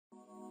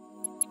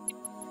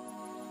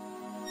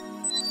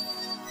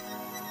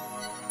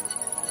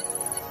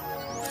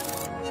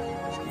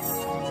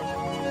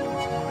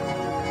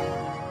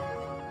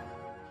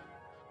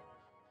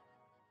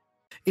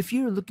If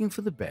you're looking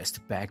for the best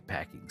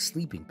backpacking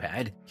sleeping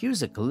pad,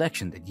 here's a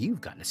collection that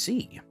you've got to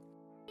see.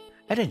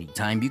 At any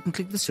time, you can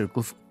click the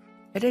circle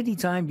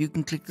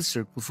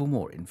for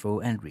more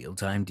info and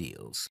real-time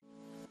deals.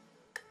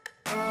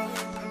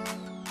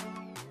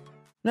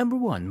 Number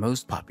 1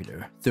 most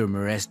popular,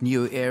 Therm-a-Rest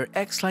Neo Air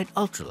X-Lite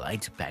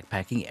Ultralight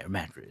Backpacking Air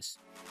Mattress.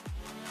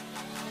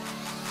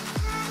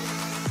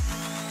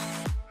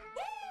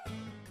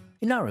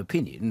 In our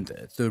opinion,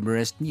 the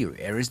Therm-a-Rest Neo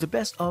Air is the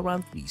best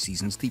all-round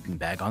 3-season sleeping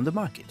bag on the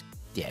market.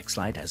 The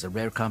X-Lite has a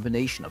rare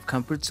combination of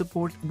comfort,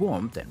 support,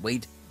 warmth, and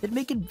weight that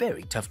make it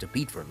very tough to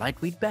beat for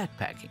lightweight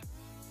backpacking.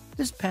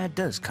 This pad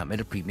does come at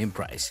a premium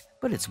price,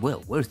 but it's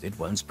well worth it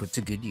once put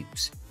to good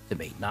use. The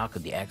main knock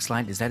on the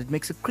X-Lite is that it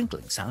makes a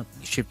crinkling sound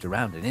when you shift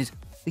around in it.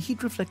 The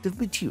heat-reflective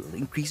material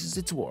increases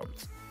its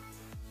warmth.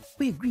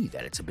 We agree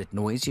that it's a bit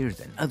noisier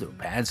than other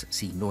pads,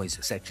 see noise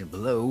section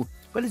below,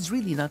 but it's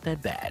really not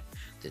that bad.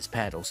 This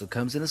pad also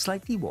comes in a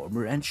slightly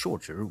warmer and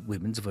shorter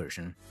women's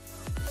version.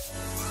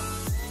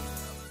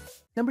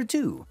 Number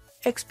 2.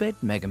 X-Bed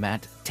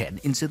Megamat 10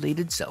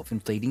 Insulated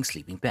Self-Inflating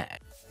Sleeping Pad.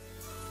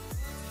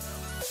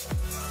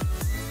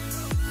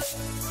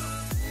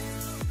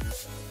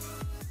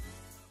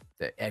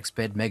 The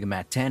X-Bed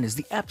Megamat 10 is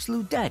the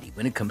absolute daddy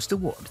when it comes to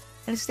warmth,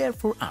 and is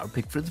therefore our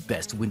pick for the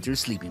best winter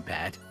sleeping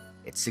pad.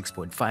 It's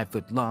 6.5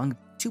 foot long,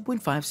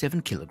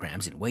 2.57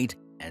 kilograms in weight,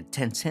 and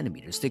 10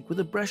 centimeters thick with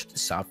a brushed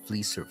soft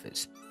fleece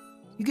surface.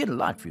 You get a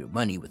lot for your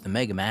money with the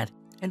Megamat,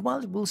 and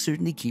while it will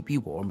certainly keep you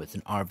warm with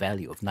an R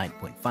value of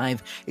 9.5,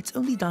 its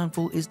only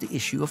downfall is the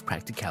issue of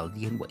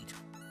practicality and weight.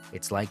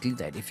 It's likely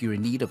that if you're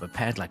in need of a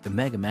pad like the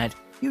Megamat,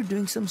 you're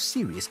doing some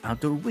serious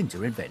outdoor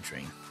winter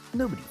adventuring.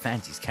 Nobody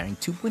fancies carrying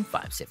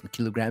 2.57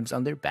 kilograms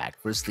on their back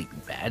for a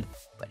sleeping pad,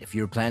 but if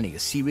you're planning a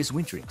serious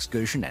winter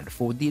excursion and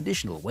afford the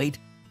additional weight,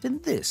 then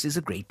this is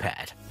a great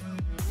pad.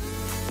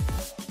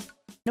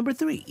 Number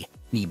 3.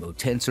 Nemo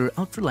Tensor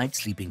Ultralight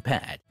Sleeping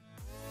Pad.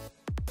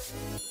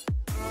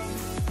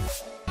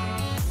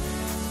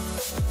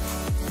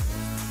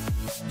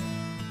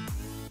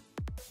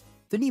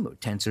 The Nemo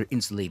Tensor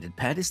insulated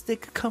pad is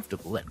thick,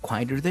 comfortable, and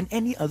quieter than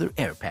any other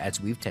air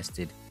pads we've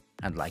tested.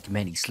 Unlike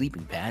many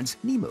sleeping pads,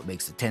 Nemo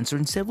makes the Tensor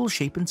in several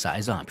shape and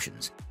size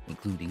options,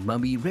 including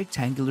mummy,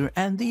 rectangular,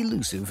 and the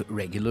elusive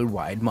regular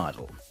wide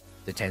model.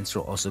 The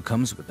Tensor also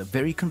comes with a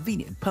very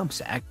convenient pump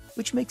sack,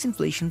 which makes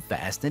inflation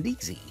fast and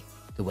easy.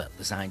 The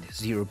well-designed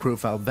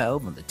zero-profile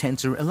valve on the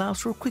Tensor allows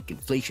for quick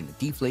inflation and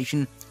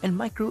deflation and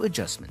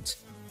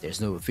micro-adjustments.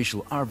 There's no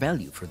official R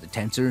value for the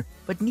Tensor,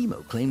 but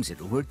Nemo claims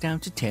it'll work down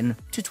to 10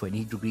 to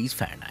 20 degrees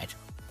Fahrenheit.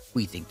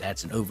 We think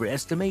that's an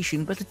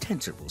overestimation, but the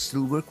Tensor will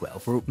still work well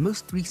for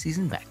most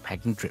 3-season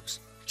backpacking trips.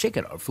 Check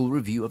out our full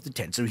review of the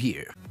Tensor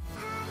here.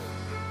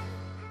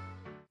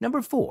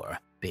 Number 4.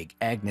 Big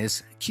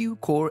Agnes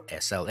Q-Core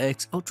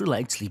SLX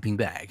Ultralight Sleeping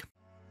Bag.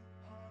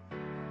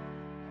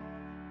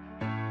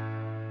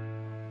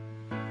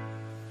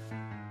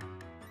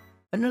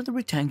 Another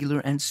rectangular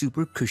and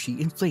super cushy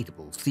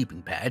inflatable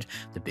sleeping pad,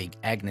 the Big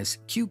Agnes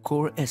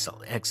Q-Core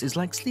SLX is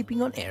like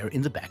sleeping on air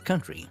in the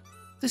backcountry.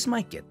 This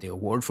might get the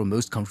award for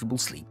most comfortable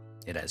sleep.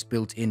 It has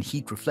built-in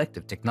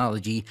heat-reflective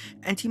technology,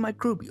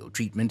 antimicrobial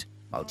treatment,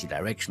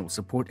 multi-directional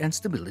support, and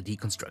stability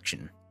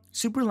construction.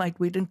 Super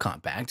lightweight and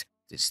compact,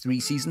 this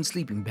 3-season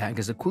sleeping bag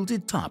has a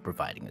quilted top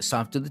providing a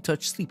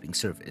soft-to-the-touch sleeping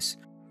surface,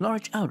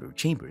 large outer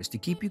chambers to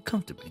keep you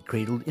comfortably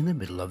cradled in the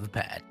middle of a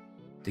pad.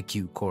 The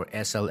Q-Core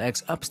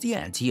SLX ups the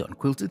ante on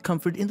quilted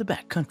comfort in the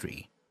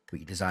backcountry.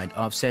 Redesigned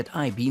offset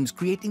I-beams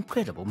create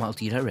incredible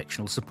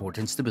multi-directional support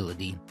and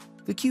stability.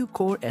 The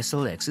Q-Core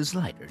SLX is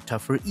lighter,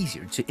 tougher,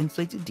 easier to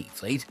inflate and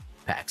deflate,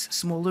 packs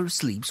smaller,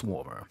 sleeps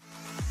warmer.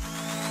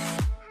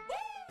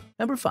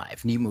 Number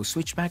 5. Nemo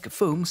Switchback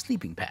Foam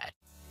Sleeping Pad.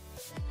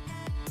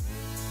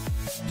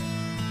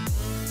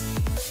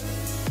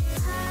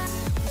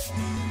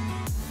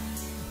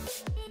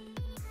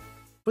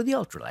 For the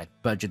ultralight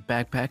budget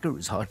backpacker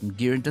who's hot in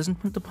gear and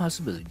doesn't want the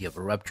possibility of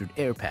a ruptured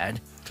air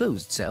pad,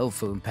 closed-cell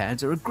foam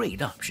pads are a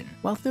great option.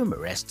 While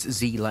Therm-a-Rest's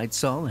Z-Lite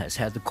Sol has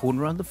had the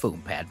corner on the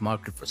foam pad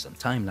market for some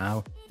time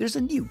now, there's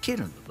a new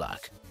kid on the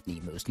block.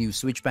 Nemo's new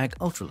Switchback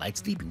Ultralight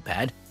Sleeping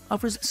Pad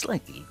offers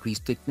slightly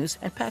increased thickness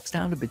and packs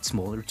down a bit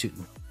smaller too.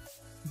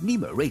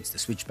 Nemo rates the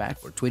Switchback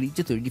for 20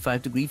 to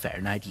 35 degree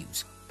Fahrenheit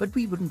use, but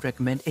we wouldn't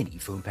recommend any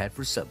foam pad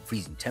for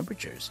sub-freezing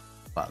temperatures.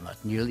 While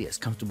not nearly as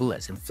comfortable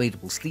as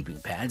inflatable sleeping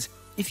pads,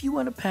 if you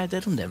want a pad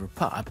that'll never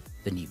pop,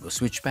 the Nemo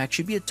Switchback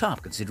should be a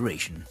top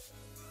consideration.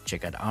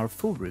 Check out our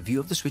full review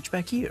of the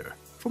Switchback here.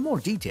 For more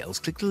details,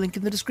 click the link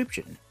in the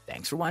description.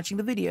 Thanks for watching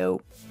the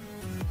video.